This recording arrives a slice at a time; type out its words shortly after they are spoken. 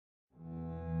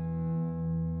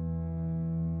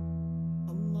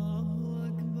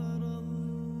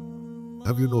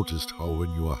Have you noticed how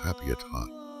when you are happy at heart,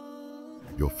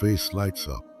 your face lights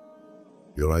up,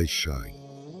 your eyes shine,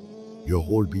 your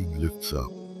whole being lifts up,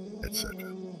 etc.?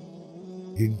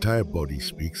 The entire body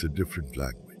speaks a different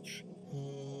language.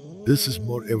 This is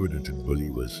more evident in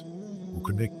believers who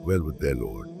connect well with their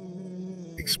Lord,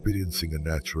 experiencing a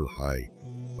natural high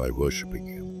by worshipping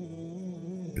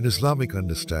Him. In Islamic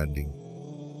understanding,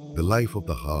 the life of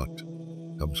the heart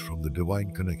comes from the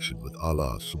divine connection with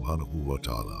Allah subhanahu wa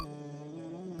ta'ala,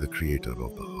 the creator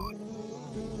of the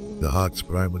heart. The heart's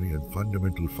primary and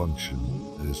fundamental function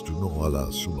is to know Allah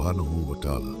subhanahu wa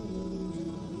ta'ala.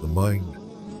 The mind,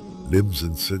 limbs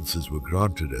and senses were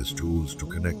granted as tools to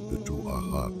connect to our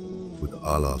heart with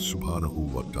Allah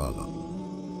subhanahu wa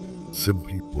ta'ala.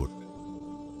 Simply put,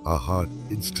 our heart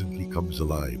instantly comes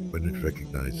alive when it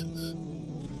recognizes,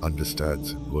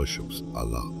 understands and worships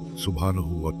Allah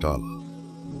subhanahu wa ta'ala,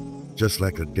 just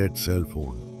like a dead cell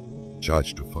phone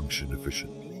charged to function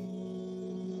efficiently.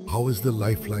 How is the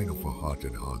lifeline of our heart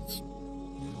enhanced?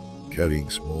 Carrying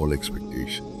small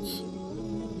expectations.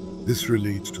 This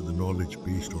relates to the knowledge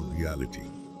based on reality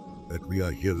that we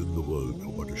are here in the world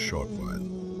for but a short while.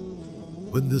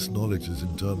 When this knowledge is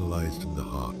internalized in the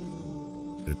heart,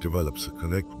 it develops a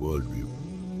correct worldview.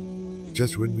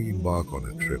 Just when we embark on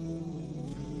a trip,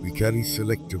 we carry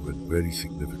selective and very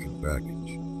significant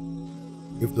baggage.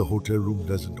 If the hotel room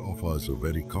doesn't offer us a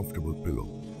very comfortable pillow,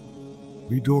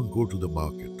 we don't go to the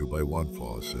market to buy one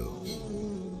for ourselves.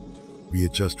 We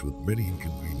adjust with many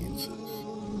inconveniences,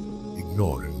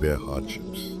 ignore and bear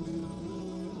hardships.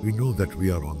 We know that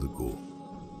we are on the go.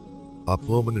 Our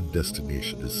permanent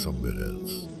destination is somewhere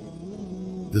else.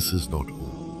 This is not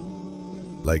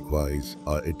home. Likewise,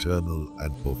 our eternal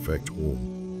and perfect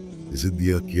home is in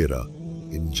the Akhirah,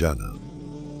 in Jannah,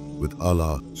 with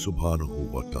Allah subhanahu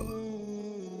wa ta'ala.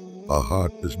 Our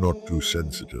heart is not too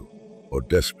sensitive or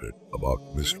desperate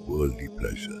about missed worldly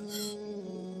pleasures.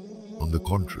 On the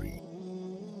contrary,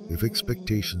 if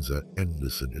expectations are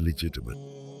endless and illegitimate,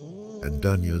 and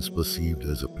dunya is perceived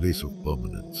as a place of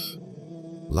permanence,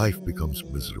 life becomes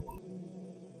miserable.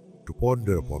 To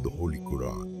ponder upon the Holy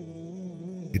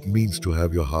Quran, it means to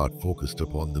have your heart focused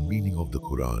upon the meaning of the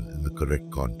Quran in the correct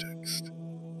context.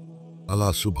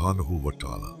 Allah subhanahu wa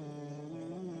ta'ala.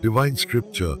 Divine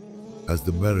scripture as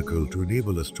the miracle to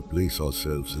enable us to place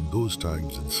ourselves in those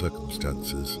times and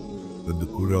circumstances when the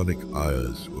Quranic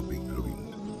ayahs were being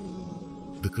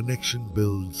revealed. The connection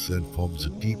builds and forms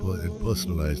a deeper and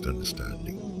personalized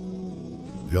understanding.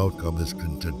 The outcome is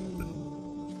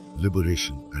contentment,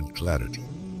 liberation and clarity,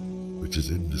 which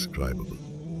is indescribable.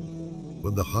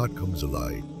 When the heart comes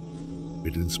alive,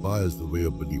 it inspires the way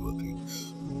a believer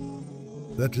thinks.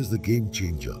 That is the game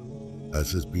changer,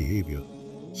 as his behavior,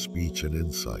 speech and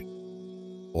insight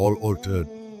all altered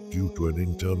due to an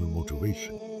internal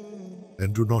motivation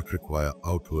and do not require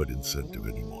outward incentive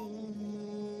anymore.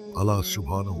 Allah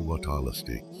subhanahu wa ta'ala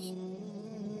states,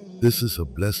 "This is a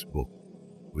blessed book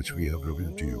which we have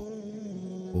revealed to you,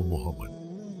 O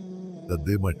Muhammad, that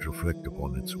they might reflect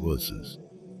upon its verses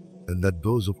and that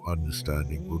those of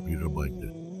understanding will be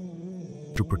reminded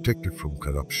to protect it from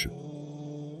corruption."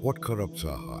 What corrupts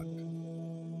our heart?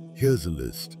 Here's a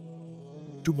list.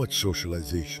 Too much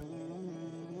socialization,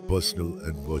 personal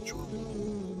and virtual,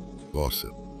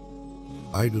 gossip,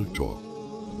 idle talk,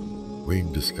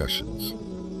 vain discussions,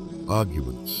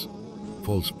 arguments,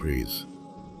 false praise,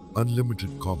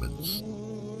 unlimited comments,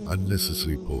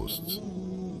 unnecessary posts,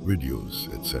 videos,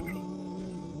 etc.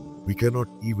 We cannot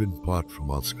even part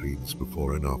from our screens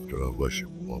before and after our worship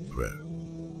or prayer.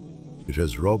 It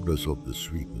has robbed us of the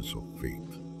sweetness of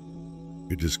faith.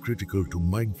 It is critical to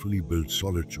mindfully build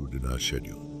solitude in our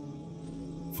schedule.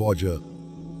 Fajr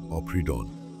or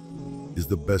pre-dawn is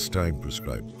the best time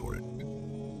prescribed for it.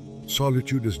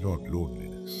 Solitude is not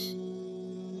loneliness.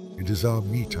 It is our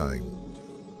me time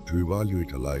to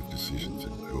evaluate our life decisions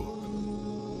and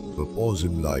growth. The pause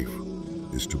in life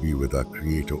is to be with our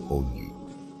Creator only,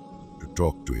 to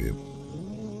talk to Him,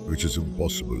 which is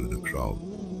impossible in a crowd.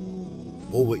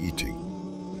 Overeating,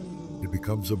 it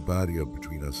becomes a barrier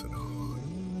between us and our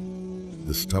heart.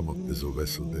 The stomach is a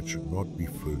vessel that should not be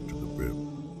filled to the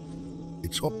brim.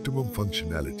 Its optimum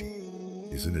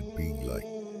functionality is in it being light.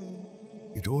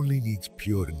 It only needs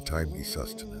pure and timely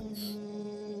sustenance.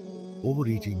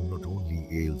 Overeating not only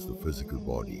ails the physical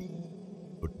body,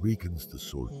 but weakens the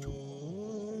soul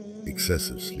too.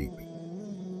 Excessive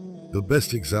sleeping. The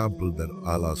best example that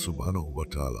Allah subhanahu wa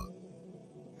ta'ala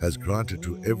has granted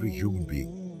to every human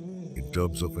being in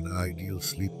terms of an ideal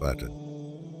sleep pattern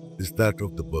is that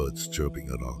of the birds chirping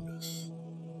around us.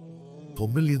 For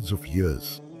millions of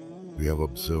years, we have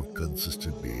observed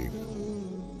consistent behavior.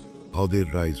 how they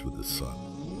rise with the sun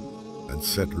and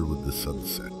settle with the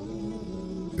sunset.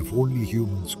 If only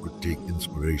humans could take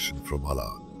inspiration from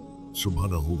Allah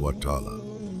subhanahu wa ta'ala,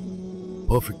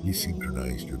 perfectly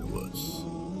synchronized universe.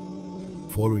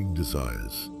 Following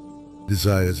desires.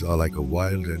 Desires are like a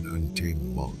wild and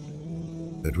untamed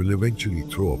mount that will eventually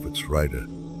throw off its rider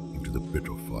into the pit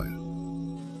of fire.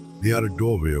 They are a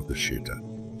doorway of the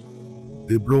shaitan.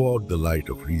 They blow out the light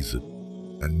of reason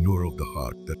and nur of the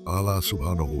heart that Allah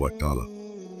subhanahu wa ta'ala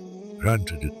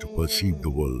granted it to perceive the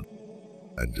world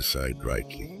and decide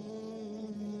rightly.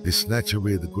 They snatch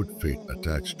away the good fate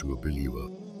attached to a believer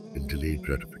in delayed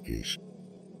gratification,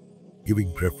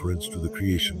 giving preference to the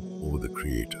creation over the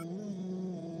creator.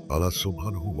 Allah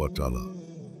subhanahu wa ta'ala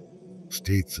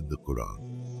states in the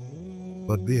Quran,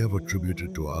 but they have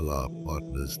attributed to Allah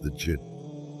partners the jinn,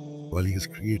 while He has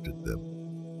created them,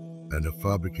 and have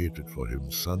fabricated for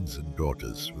Him sons and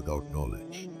daughters without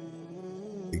knowledge.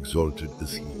 Exalted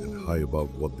is He and high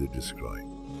above what they describe.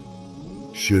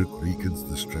 Shirk weakens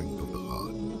the strength of the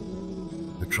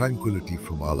heart. The tranquility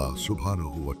from Allah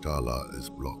subhanahu wa ta'ala is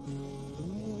blocked.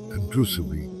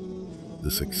 Conclusively,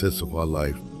 the success of our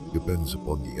life depends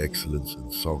upon the excellence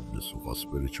and soundness of our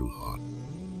spiritual heart.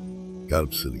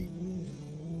 Qalb Salim.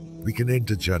 We can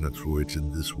enter Jannah through it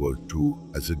in this world too,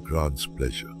 as it grants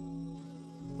pleasure.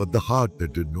 But the heart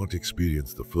that did not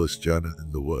experience the first Jannah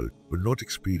in the world will not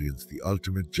experience the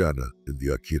ultimate Jannah in the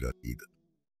Akhirat either.